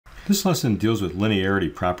This lesson deals with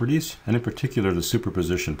linearity properties, and in particular the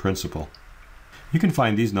superposition principle. You can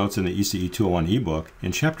find these notes in the ECE201 ebook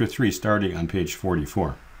in Chapter 3 starting on page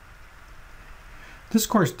 44. This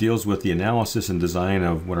course deals with the analysis and design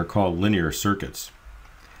of what are called linear circuits.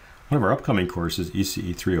 One of our upcoming courses,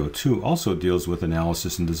 ECE302, also deals with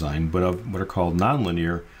analysis and design, but of what are called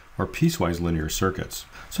nonlinear or piecewise linear circuits.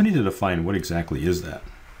 So I need to define what exactly is that.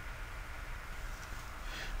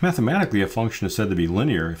 Mathematically, a function is said to be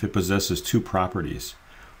linear if it possesses two properties,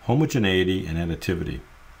 homogeneity and additivity.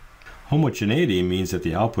 Homogeneity means that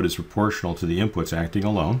the output is proportional to the inputs acting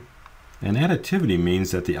alone, and additivity means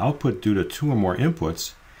that the output due to two or more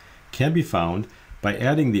inputs can be found by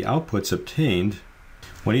adding the outputs obtained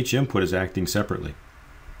when each input is acting separately.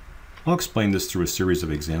 I'll explain this through a series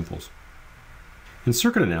of examples. In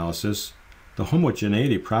circuit analysis, the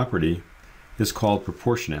homogeneity property is called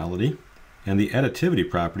proportionality, and the additivity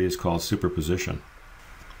property is called superposition.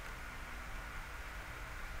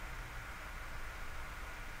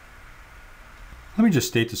 Let me just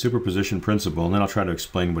state the superposition principle, and then I'll try to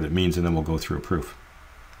explain what it means, and then we'll go through a proof.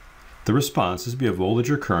 The response, this would be a voltage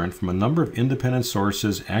or current from a number of independent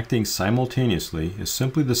sources acting simultaneously, is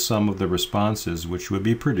simply the sum of the responses which would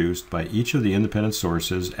be produced by each of the independent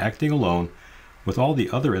sources acting alone with all the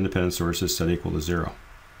other independent sources set equal to 0.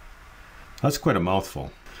 That's quite a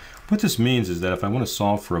mouthful. What this means is that if I want to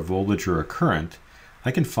solve for a voltage or a current,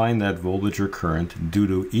 I can find that voltage or current due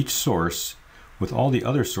to each source with all the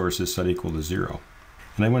other sources set equal to 0.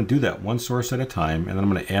 And I want to do that one source at a time, and then I'm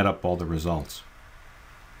going to add up all the results.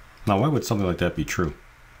 Now, why would something like that be true?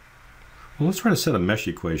 Well, let's try to set up mesh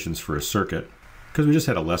equations for a circuit, because we just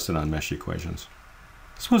had a lesson on mesh equations.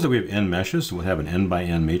 Suppose that we have n meshes, so we'll have an n by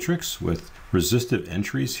n matrix with resistive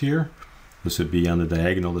entries here. This would be on the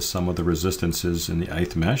diagonal the sum of the resistances in the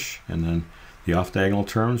ith mesh, and then the off-diagonal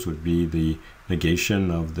terms would be the negation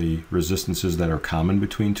of the resistances that are common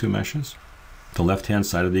between two meshes. The left-hand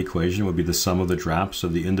side of the equation would be the sum of the drops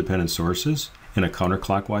of the independent sources in a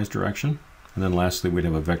counterclockwise direction. And then lastly, we'd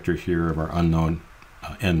have a vector here of our unknown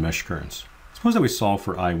n mesh currents. Suppose that we solve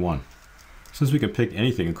for I1. Since we can pick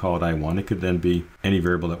anything and call it I1, it could then be any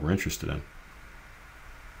variable that we're interested in.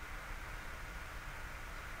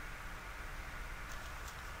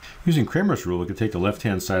 Using Cramer's rule, we could take the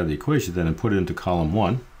left-hand side of the equation then and put it into column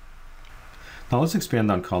 1. Now let's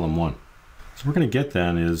expand on column 1. So what we're going to get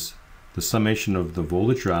then is the summation of the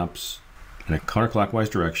voltage drops in a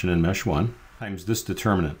counterclockwise direction in mesh 1 times this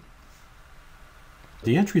determinant.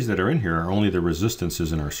 The entries that are in here are only the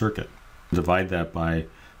resistances in our circuit. Divide that by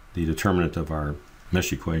the determinant of our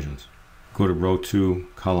mesh equations. Go to row 2,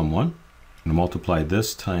 column 1, and multiply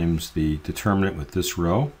this times the determinant with this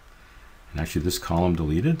row. And actually this column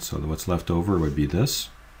deleted, so that what's left over would be this.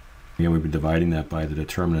 Again, we'd be dividing that by the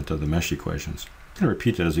determinant of the mesh equations. I'm going to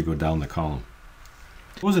repeat that as we go down the column.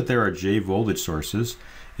 Suppose that there are J voltage sources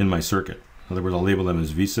in my circuit. In other words, I'll label them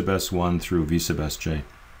as V sub S1 through V sub Sj.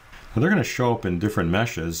 Now they're going to show up in different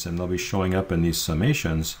meshes, and they'll be showing up in these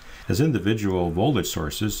summations as individual voltage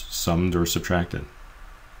sources, summed or subtracted.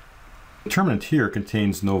 The determinant here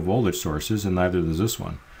contains no voltage sources, and neither does this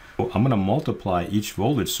one. So I'm going to multiply each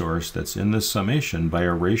voltage source that's in this summation by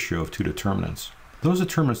a ratio of two determinants. Those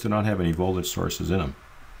determinants do not have any voltage sources in them.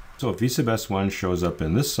 So if V sub S1 shows up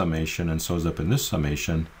in this summation and shows up in this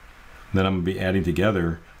summation, then I'm going to be adding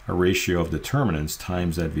together a ratio of determinants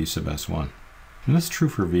times that V sub S1. And that's true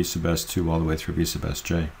for V sub S2 all the way through V sub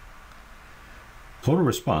Sj. Total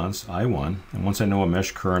response, I1, and once I know a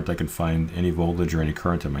mesh current I can find any voltage or any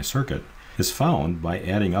current in my circuit, is found by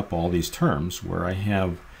adding up all these terms where I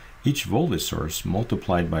have each voltage source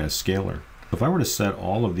multiplied by a scalar. If I were to set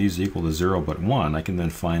all of these equal to 0 but 1, I can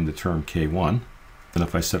then find the term K1. And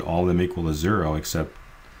if I set all of them equal to 0 except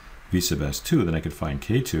V sub S2, then I could find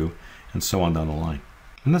K2, and so on down the line.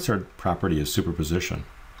 And that's our property of superposition.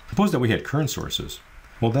 Suppose that we had current sources.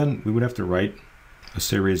 Well, then we would have to write a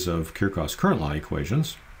series of Kirchhoff's current law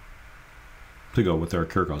equations to go with our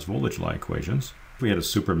Kirchhoff's voltage law equations. If we had a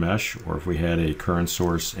super mesh, or if we had a current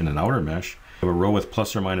source in an outer mesh, we have a row with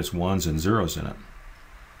plus or minus 1s and 0s in it.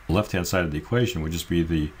 The left-hand side of the equation would just be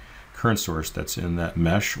the current source that's in that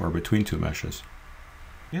mesh or between two meshes.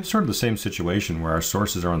 We have sort of the same situation where our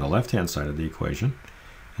sources are on the left-hand side of the equation.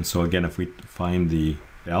 And so again, if we find the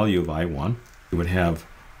value of I1, we would have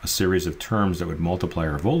a series of terms that would multiply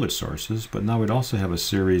our voltage sources, but now we'd also have a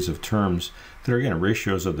series of terms that are, again,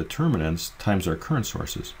 ratios of determinants times our current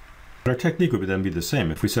sources. But our technique would then be the same.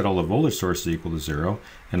 If we set all the voltage sources equal to 0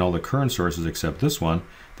 and all the current sources except this one,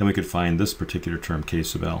 then we could find this particular term K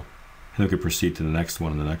sub L. And we could proceed to the next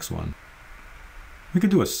one and the next one. We could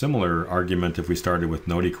do a similar argument if we started with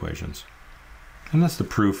node equations. And that's the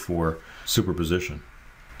proof for superposition.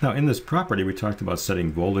 Now in this property, we talked about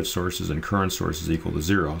setting voltage sources and current sources equal to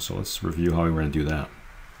 0. So let's review how we're going to do that.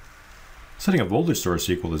 Setting a voltage source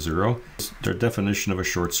equal to 0 is the definition of a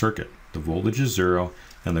short circuit. The voltage is 0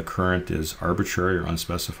 and the current is arbitrary or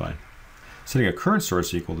unspecified. Setting a current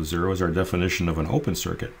source equal to 0 is our definition of an open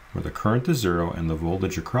circuit, where the current is 0 and the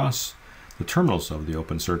voltage across the terminals of the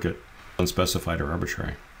open circuit unspecified or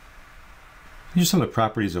arbitrary. These are some of the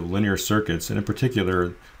properties of linear circuits, and in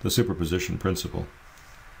particular the superposition principle.